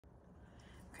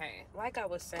Okay, like I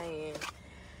was saying,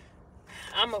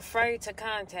 I'm afraid to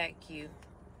contact you.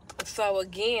 So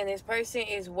again, this person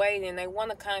is waiting. They want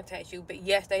to contact you, but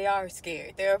yes, they are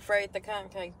scared. They're afraid to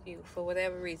contact you for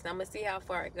whatever reason. I'm gonna see how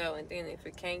far it go, and then if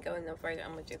it can't go no further,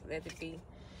 I'm gonna just let it be.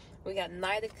 We got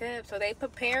Knight of Cups, so they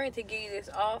preparing to give you this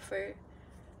offer.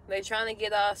 They're trying to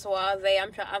get all suave.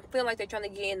 I feel like they're trying to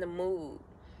get in the mood.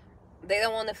 They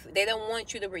don't want to. They don't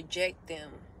want you to reject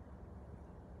them.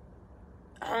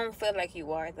 I don't feel like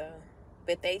you are though.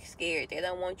 But they scared. They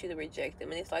don't want you to reject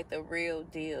them. And it's like the real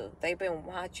deal. They've been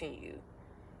watching you.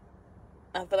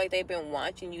 I feel like they've been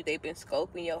watching you. They've been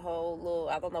scoping your whole little,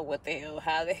 I don't know what the hell,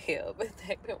 how the hell, but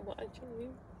they've been watching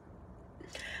you.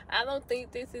 I don't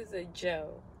think this is a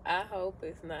Joe. I hope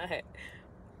it's not.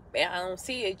 I don't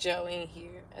see a Joe in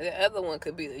here. The other one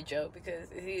could be the Joe because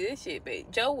see this shit.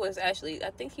 But Joe was actually,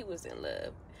 I think he was in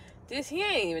love. He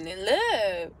ain't even in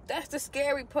love. That's the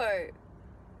scary part.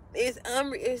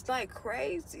 It's like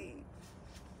crazy,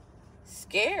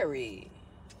 scary.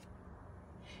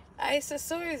 Ace of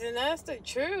Swords, and that's the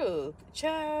truth,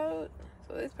 child.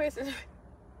 So this person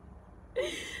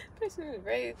is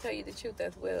ready to tell you the truth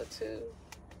as well too.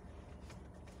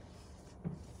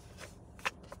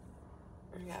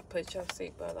 You gotta put your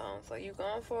seatbelt on. So you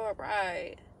going for a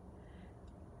ride.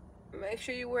 Make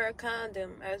sure you wear a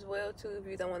condom as well too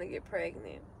if you don't want to get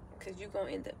pregnant, because you're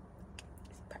gonna end up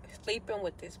sleeping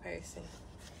with this person.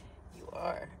 You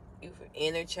are. You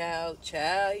inner child.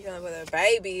 You're gonna put a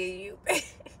baby in you.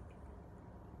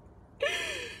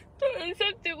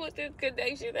 Something with this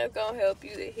connection that's gonna help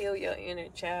you to heal your inner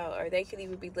child, or they could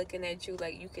even be looking at you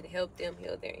like you can help them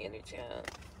heal their inner child.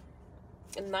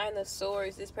 And Nine of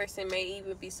Swords, this person may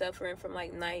even be suffering from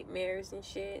like nightmares and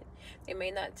shit. They may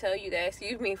not tell you that.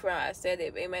 Excuse me for how I said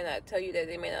it. They may not tell you that.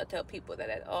 They may not tell people that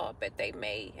at all. But they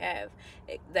may have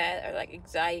that, or like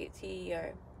anxiety,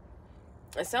 or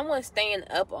someone staying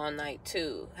up all night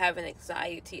too, having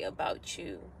anxiety about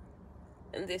you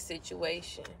in this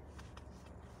situation.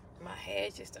 My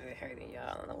head just started hurting, y'all.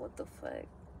 I don't know what the fuck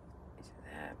just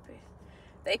happened.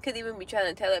 They could even be trying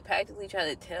to telepathically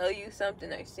trying to tell you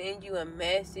something or send you a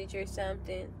message or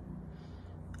something.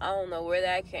 I don't know where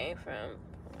that came from.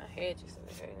 My head just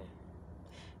started hurting.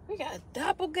 We got a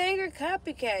doppelganger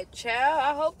copycat, child.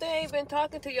 I hope they ain't been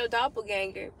talking to your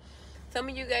doppelganger. Some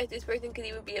of you guys, this person could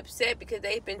even be upset because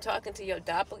they've been talking to your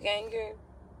doppelganger.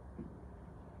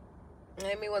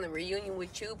 They may want a reunion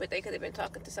with you, but they could have been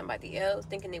talking to somebody else,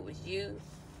 thinking it was you.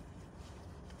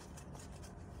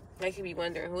 They could be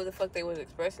wondering who the fuck they was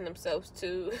expressing themselves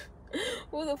to.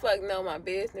 Who the fuck know my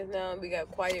business now? We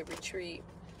got quiet retreat.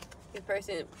 This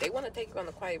person, they want to take you on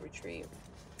a quiet retreat.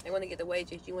 They want to get away,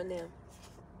 just you and them.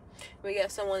 We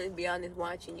got someone that's beyond this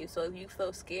watching you. So if you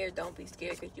feel scared, don't be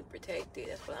scared because you protected.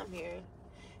 That's what I'm hearing.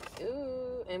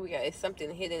 Ooh, and we got it's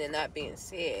something hidden and not being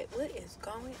said. What is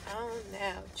going on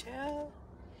now, child?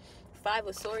 Five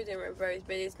of Swords in reverse,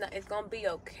 but it's not. It's gonna be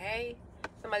okay.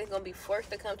 Somebody's gonna be forced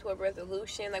to come to a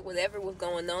resolution. Like whatever was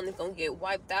going on is gonna get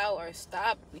wiped out or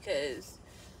stopped because,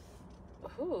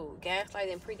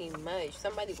 gaslighting pretty much.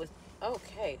 Somebody was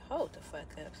okay. Hold the fuck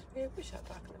up, Spirit. What y'all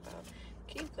talking about?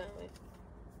 Keep going.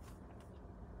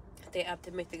 Stay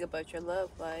optimistic about your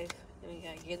love life. And you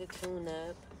gotta get a tune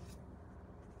up.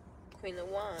 Queen of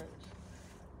Wands.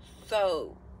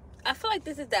 So I feel like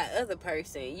this is that other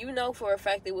person. You know for a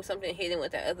fact there was something hidden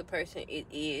with that other person. It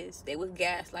is. They was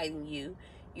gaslighting you.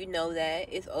 You know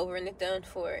that. It's over and it's done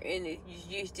for. And this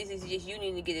is just you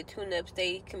need to get a tune up.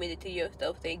 Stay committed to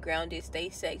yourself. Stay grounded. Stay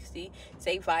sexy.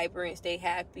 Stay vibrant. Stay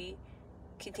happy.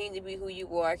 Continue to be who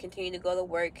you are. Continue to go to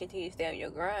work. Continue to stay on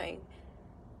your grind.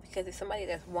 Because it's somebody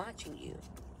that's watching you.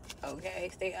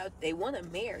 Okay? Stay out. They want to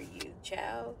marry you,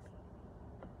 child.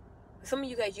 Some of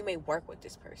you guys, you may work with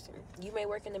this person. You may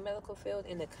work in the medical field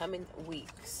in the coming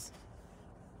weeks.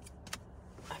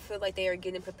 I feel like they are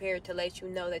getting prepared to let you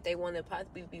know that they want to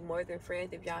possibly be more than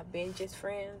friends if y'all been just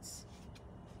friends.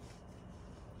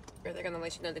 Or they're going to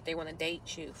let you know that they want to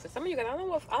date you. For some of you guys, I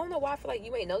don't know why I feel like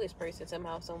you may know this person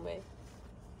somehow, some way.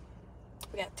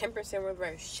 We got Temperance in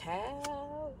reverse.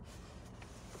 Child.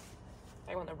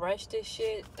 I want to rush this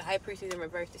shit. The High Priest is in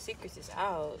reverse. The Secrets is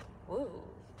out. Woo.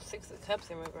 Six of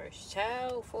Cups in reverse.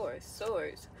 Child. Four of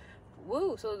Swords.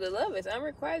 Woo. So the love is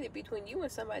unrequited between you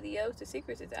and somebody else. The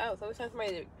Secrets is out. So it's time for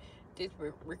somebody to just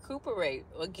recuperate.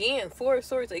 Again. Four of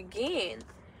Swords again.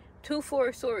 2 4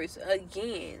 of Swords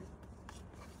again.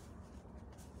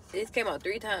 This came out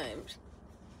 3 times.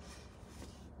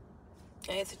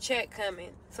 And it's a check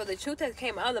coming. So the truth has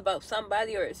came out about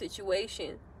somebody or a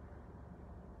situation.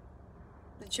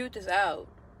 The truth is out.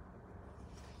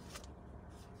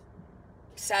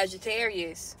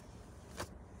 Sagittarius.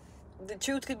 The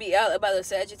truth could be out about a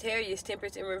Sagittarius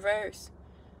temperance in reverse.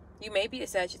 You may be a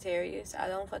Sagittarius. I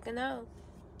don't fucking know.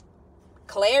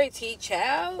 Clarity,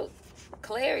 child.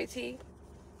 Clarity.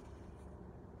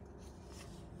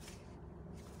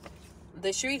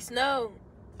 The streets know.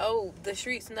 Oh, the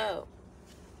streets know.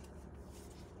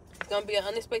 It's gonna be an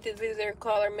unexpected visitor,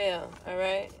 call or mail.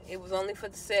 Alright? It was only for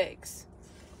the sex.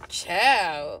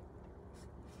 Child.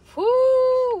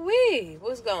 Whoo-wee.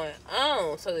 What's going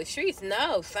on? So the streets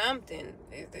know something.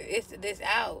 It's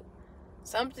out.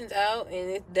 Something's out and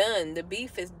it's done. The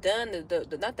beef is done.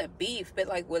 The not the beef, but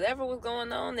like whatever was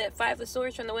going on, that Five of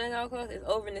Swords trying to win at all costs is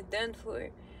over and it's done for.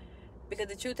 Because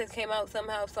the truth has came out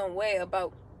somehow, some way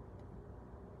about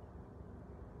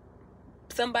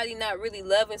somebody not really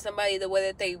loving somebody the way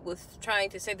that they was trying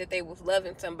to say that they was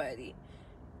loving somebody.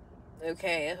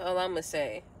 Okay, that's all I'm gonna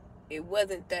say. It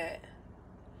wasn't that.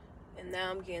 And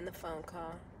now I'm getting a phone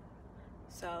call.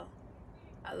 So,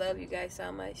 I love you guys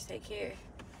so much. Take care.